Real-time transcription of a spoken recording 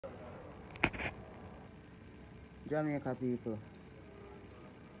Jamaica people.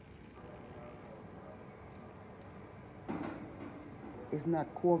 It's not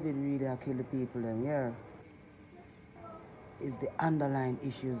COVID really that kill the people them, yeah. It's the underlying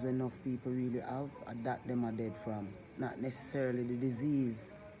issues when enough people really have and that them are dead from. Not necessarily the disease.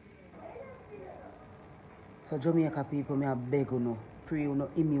 So Jamaica people, me a beg you know, pray you know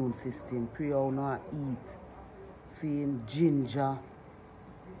immune system, pray you know eat. Seeing ginger,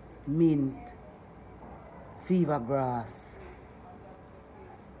 mint, fever grass.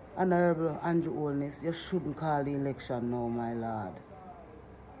 Honorable Andrew Holness, you shouldn't call the election now, my lord.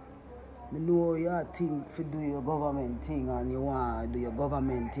 I know you think to do your government thing and you want to do your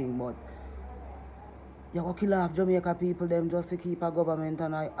government thing, but you go kill off Jamaica people them just to keep a government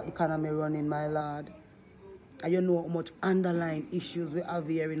and a economy running, my lord. And you know how much underlying issues we have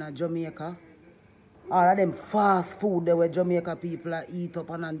here in Jamaica. All of them fast food there where Jamaica people eat up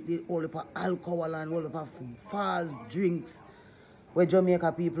and they all up alcohol and all up fast drinks where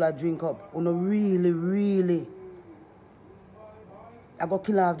Jamaica people drink up. You know, really. I go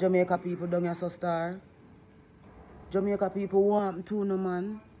kill off Jamaica people down here so star. Jamaica people want to no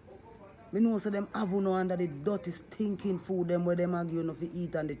man. Me know so them have no under the dirty stinking food them where them argue no for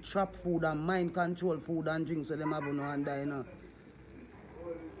eat and the trap food and mind control food and drinks where them have no under, you know.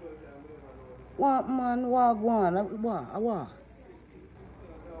 What man, what go on? What?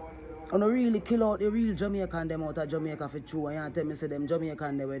 I don't really kill out the real Jamaican them out of Jamaica for true. And you tell me say them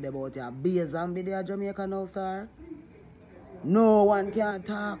Jamaican they were there about here. Be a zombie there Jamaica now, star. No one can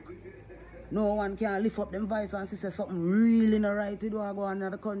talk. No one can lift up them voice and say something really not right to do or go on in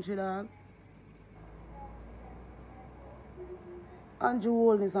the country, dog. Andrew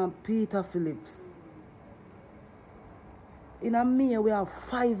Holness and Peter Phillips. In a May, we have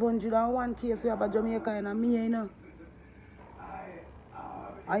 501 cases we have a Jamaica in a May, you know.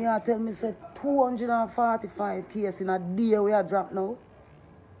 And you tell me, say, 245 cases in a day we are dropped now.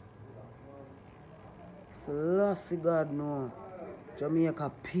 So, Lassie God, no.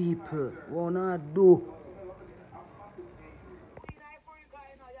 Jamaica people, what wanna do?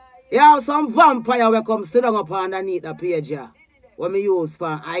 You have some vampire will come sit down up underneath the page here. When me use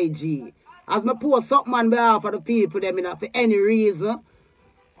for IG. As me post something on behalf of the people, them in for any reason.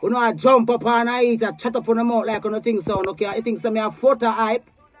 You know, I jump up and I eat, I chat up on the mouth like you think so. Okay, you think so me a photo hype?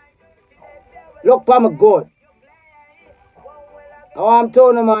 Look for me good. How I'm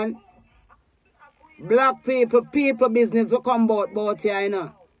telling you, man. Black people business will come about here, you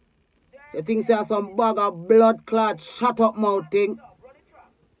know. You think say some bag of blood clot, shut up mouth thing.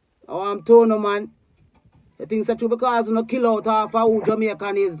 How I'm telling you, man. You think so true because you no kill out half of who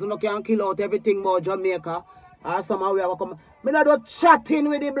Jamaican is, you no can kill out everything about Jamaica. Or somehow we have come. Me not do chatting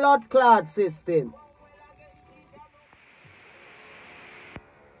with the blood clot system.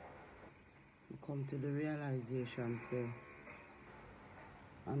 You come to the realization, say,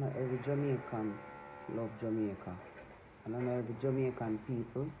 I know every Jamaican love Jamaica. And I know every Jamaican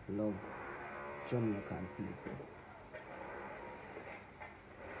people love Jamaican people.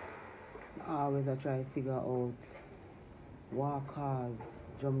 Always I try to figure out what cause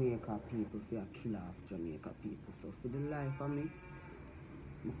Jamaica people for kill off Jamaica people. So for the life of me,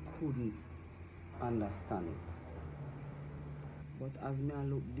 I couldn't understand it. But as me I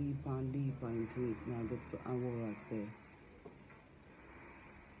look deeper and deeper into it, I get to what I say.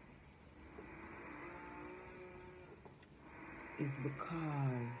 It's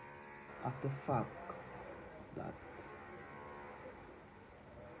because of the fact that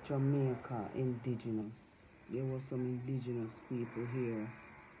Jamaica indigenous. There were some indigenous people here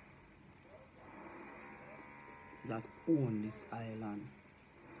that own this island.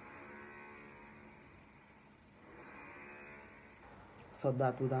 So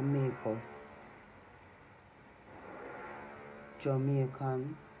that would make us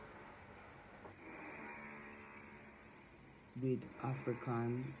Jamaican with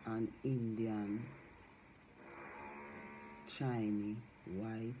African and Indian, Chinese,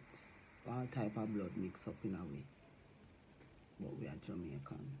 white, all type of blood mixed up in a way. But we are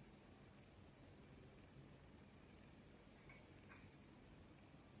Jamaican.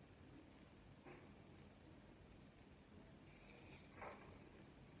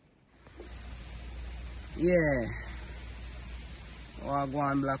 Yeah.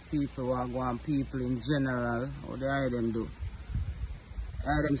 Wagwan black people, wagwan people in general, what they hide them do?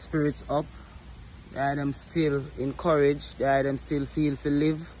 They hide them spirits up. They hide them still encouraged. They hide them still feel to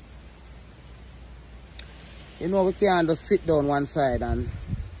live. You know, we can't just sit down one side and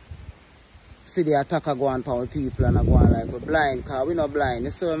see the attacker go on power people and go on like we're blind, because we're not blind.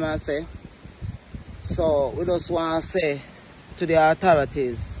 You see what I say? So we just want to say to the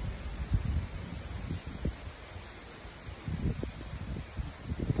authorities,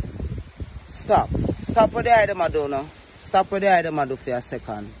 Stop. Stop what the item I do now. Stop what the item I do for a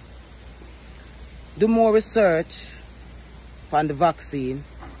second. Do more research on the vaccine.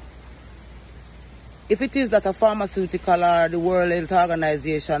 If it is that a pharmaceutical or the World Health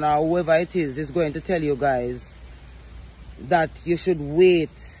Organization or whoever it is going to tell you guys that you should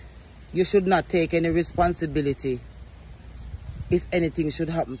wait, you should not take any responsibility if anything should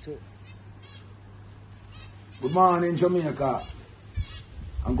happen to. Good morning, Jamaica,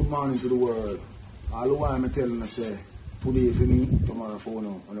 and good morning to the world. All the while I'm telling you, say, today for me, tomorrow for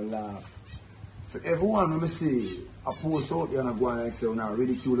you, and I laugh. For everyone, let me see, I post out here and I go and say, I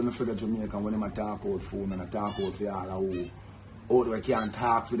ridicule and figure Jamaica when I talk out phone and I talk out for all who they can't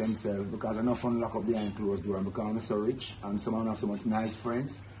talk for themselves because I know fun lock up behind closed door and because I'm so rich and someone have so much nice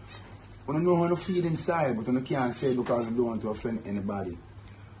friends. I don't know how to feel inside, but I can't say it because I don't want to offend anybody.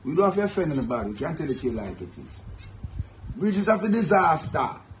 We don't have to offend anybody, we can't tell it to you like it is. Bridges of the Disaster,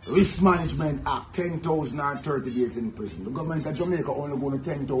 Risk Management Act, 10,000 and 30 days in prison. The government of Jamaica only going to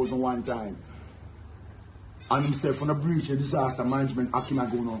 10,000 one time. And himself on a breach of Disaster Management Act, him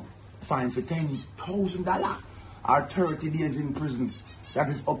going to fine for $10,000 or 30 days in prison. That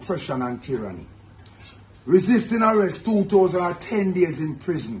is oppression and tyranny. Resisting arrest, 2,000 or 10 days in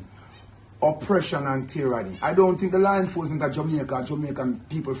prison. Oppression and tyranny. I don't think the law enforcement of Jamaica, Jamaican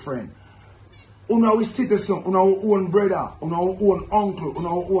people friend. Our citizen, our own brother, our own uncle,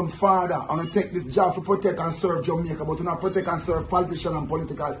 our own father, and take this job to protect and serve Jamaica, but not protect and serve politicians and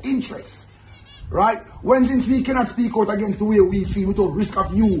political interests. Right? When since we cannot speak out against the way we feel without risk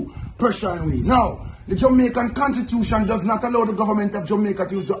of you pressuring we. Now, the Jamaican Constitution does not allow the government of Jamaica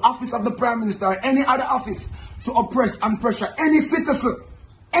to use the office of the Prime Minister or any other office to oppress and pressure any citizen.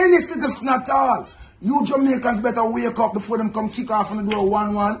 Any citizen at all. You Jamaicans better wake up before them come kick off on the door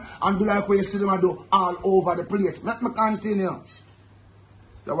 1-1 and do like what you see them do all over the place. Let me continue.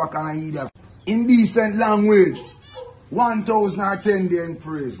 So what can I hear? Indecent language. 1,010 days in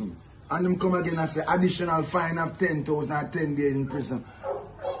prison. And them come again and say additional fine of 10,010 days in prison.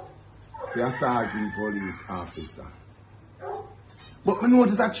 For a sergeant police officer. But I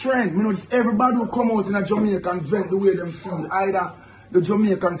notice a trend. I notice everybody who come out in a Jamaican vent the way them feel. Either the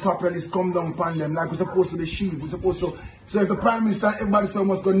Jamaican populace come down upon them like we're supposed to be sheep. We're supposed to, so if the Prime Minister, everybody say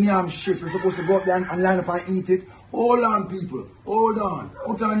must go yam shit. We're supposed to go up there and line up and eat it. Hold on, people. Hold on.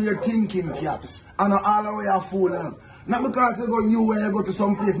 Put on your thinking caps. And all the way are fooling. Not because you go you when you go to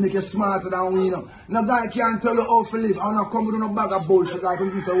some place make you smarter than we know. No guy can't tell you how to live. I'm not coming with no bag of bullshit like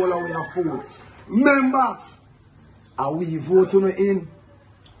you say all the way are fool. Remember, are we voting in?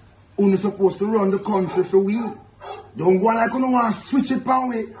 We're supposed to run the country for we. Don't go like you don't want to switch it on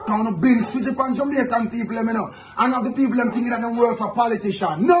me. Can't been switch it on Jamaican people, let me know. And have the people them thinking that they work for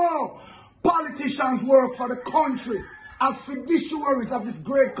politicians. No! Politicians work for the country as fiduciaries of this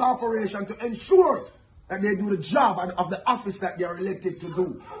great corporation to ensure that they do the job of the office that they are elected to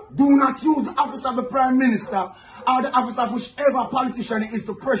do. Do not use the office of the Prime Minister or the office of whichever politician it is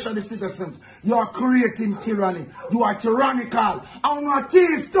to pressure the citizens. You are creating tyranny. You are tyrannical. I'm not a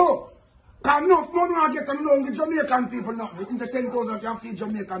thief too. Because enough money I get along with Jamaican people now. You think the 10,000 can feed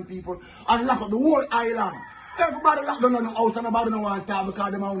Jamaican people and lock up the whole island. Everybody locked down on the house and nobody don't want to talk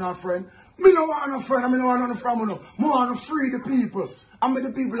because them are not friend. Me no want no friend and me no want no friend. I want to free the people. And make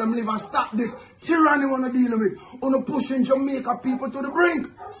the people them live and stop this tyranny we want to deal with. On pushing Jamaica people to the brink.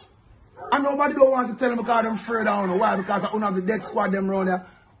 And nobody don't want to tell them because they're afraid of us. Why? Because of the death squad them around there.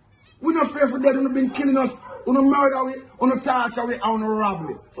 We're not afraid for death. They've been killing us. On a murder way, on a torture way, on a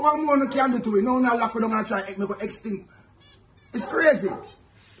robbery. So what more can do to it? No one lock with them and try to make it extinct. It's crazy.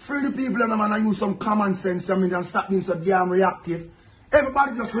 Free the people and them and use some common sense and stop being so damn reactive.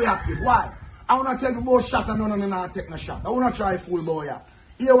 Everybody just reactive. Why? I want to tell you about shot and none of them take no shot. I want to try fool boy here.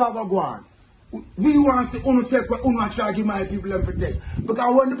 Here we go on. We want to say, I take what I try to give my people them to take.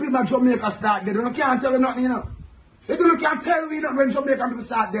 Because when the people of Jamaica start dead, they can't tell you nothing, you know. They can't tell me nothing when Jamaican people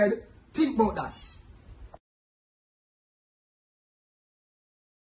start dead. Think about that.